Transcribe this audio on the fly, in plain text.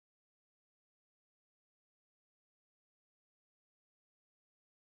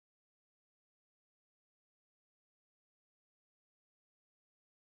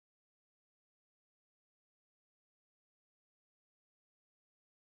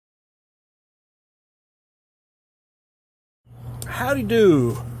howdy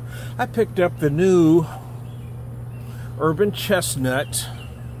do. I picked up the new Urban Chestnut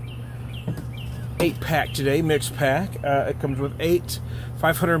 8-pack today, mixed pack. It comes with 8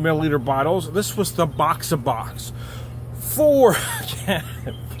 500 milliliter bottles. This was the box of box. 4, count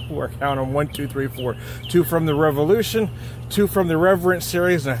them, 1, 2, 3, 4. 2 from the Revolution, 2 from the Reverence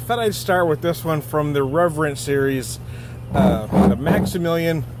Series, and I thought I'd start with this one from the Reverence Series. The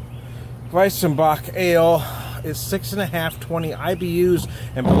Maximilian Weizenbock Ale is 6.5, 20 IBUs,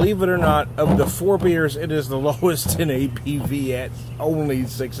 and believe it or not, of the 4 beers, it is the lowest in ABV at only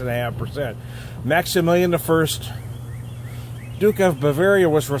 6.5%. Maximilian I, Duke of Bavaria,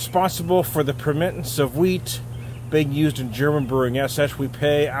 was responsible for the permittance of wheat being used in German brewing. As such, we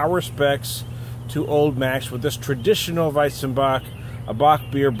pay our respects to Old Max with this traditional Weizenbock, a Bock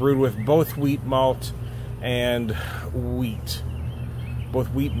beer brewed with both wheat malt and wheat. Both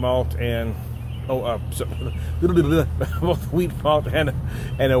wheat malt and both wheat malt and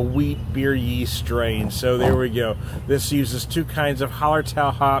a wheat beer yeast strain. So there we go. This uses 2 kinds of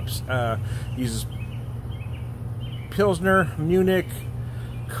Hallertau hops. Uses Pilsner, Munich,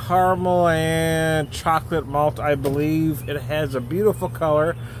 caramel, and chocolate malt, I believe. It has a beautiful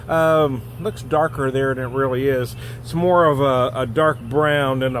color. Looks darker there than it really is. It's more of a dark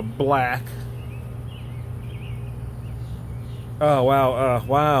brown than a black. Oh wow!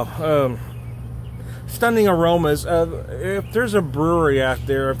 Wow. Stunning aromas. If there's a brewery out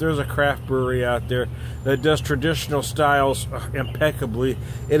there, if there's a craft brewery out there that does traditional styles impeccably,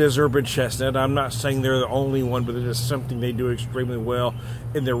 it is Urban Chestnut. I'm not saying they're the only one, but it is something they do extremely well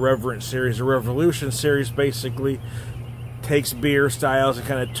in their Reverence Series. The Revolution Series basically takes beer styles and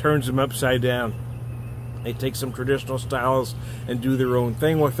kind of turns them upside down. They take some traditional styles and do their own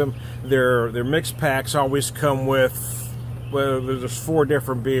thing with them. Their mixed packs always come with, well, there's 4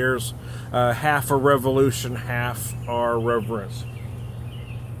 different beers. Half are Revolution, half are Reverence.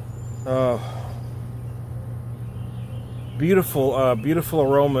 Beautiful, beautiful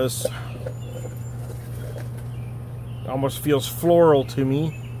aromas. Almost feels floral to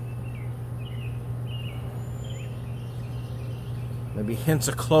me. Maybe hints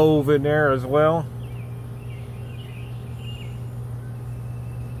of clove in there as well.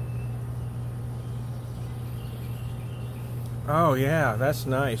 Oh yeah, that's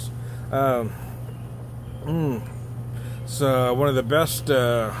nice. It's one of the best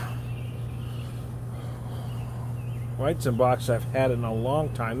Weizenbocks I've had in a long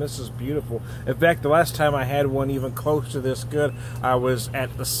time. This is beautiful. In fact, the last time I had one even close to this good, I was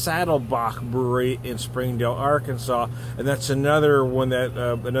at the Saddlebock Brewery in Springdale, Arkansas, and that's another one that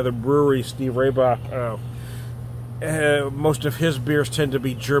another brewery, Steve Raybach. Most of his beers tend to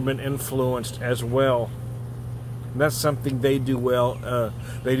be German influenced as well. And that's something they do well.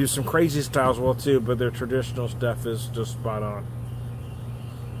 They do some crazy styles well too, but their traditional stuff is just spot on.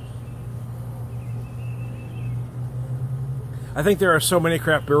 I think there are so many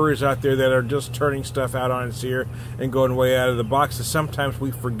craft breweries out there that are just turning stuff out on its here and going way out of the box that sometimes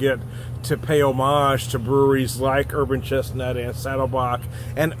we forget to pay homage to breweries like Urban Chestnut and Saddlebock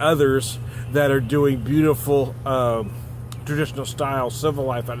and others that are doing beautiful traditional styles. Civil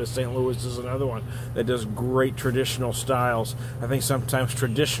Life out of St. Louis is another one that does great traditional styles. I think sometimes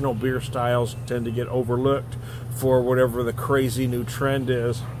traditional beer styles tend to get overlooked for whatever the crazy new trend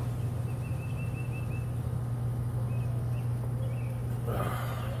is.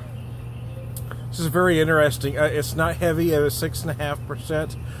 This is very interesting. It's not heavy at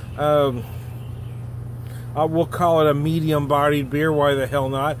 6.5%. We'll call it a medium-bodied beer. Why the hell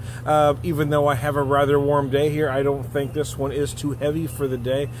not? Even though I have a rather warm day here, I don't think this one is too heavy for the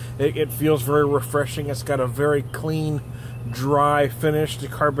day. It feels very refreshing. It's got a very clean, dry finish. The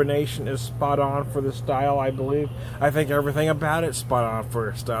carbonation is spot on for the style, I believe. I think everything about it's spot on for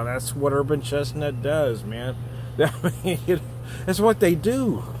the style. That's what Urban Chestnut does, man. It's what they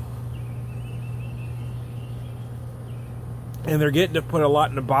do. And they're getting to put a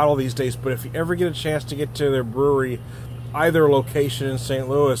lot in the bottle these days, but if you ever get a chance to get to their brewery, either location in St.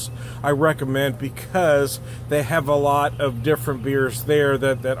 Louis, I recommend, because they have a lot of different beers there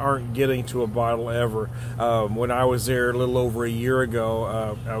that aren't getting to a bottle ever. When I was there a little over a year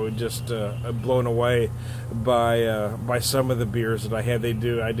ago, I was just blown away by some of the beers that I had.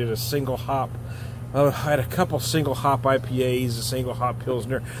 I did a single hop. I had a couple single hop IPAs, a single hop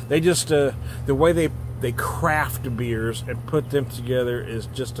Pilsner. They just, the way they craft beers and put them together is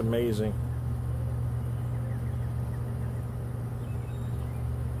just amazing.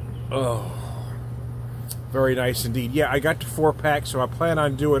 Oh, very nice indeed. Yeah, I got to 4-pack, so I plan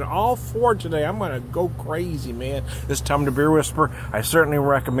on doing all 4 today. I'm going to go crazy, man. This time to Beer Whisper, I certainly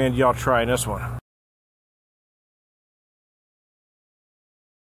recommend y'all trying this one.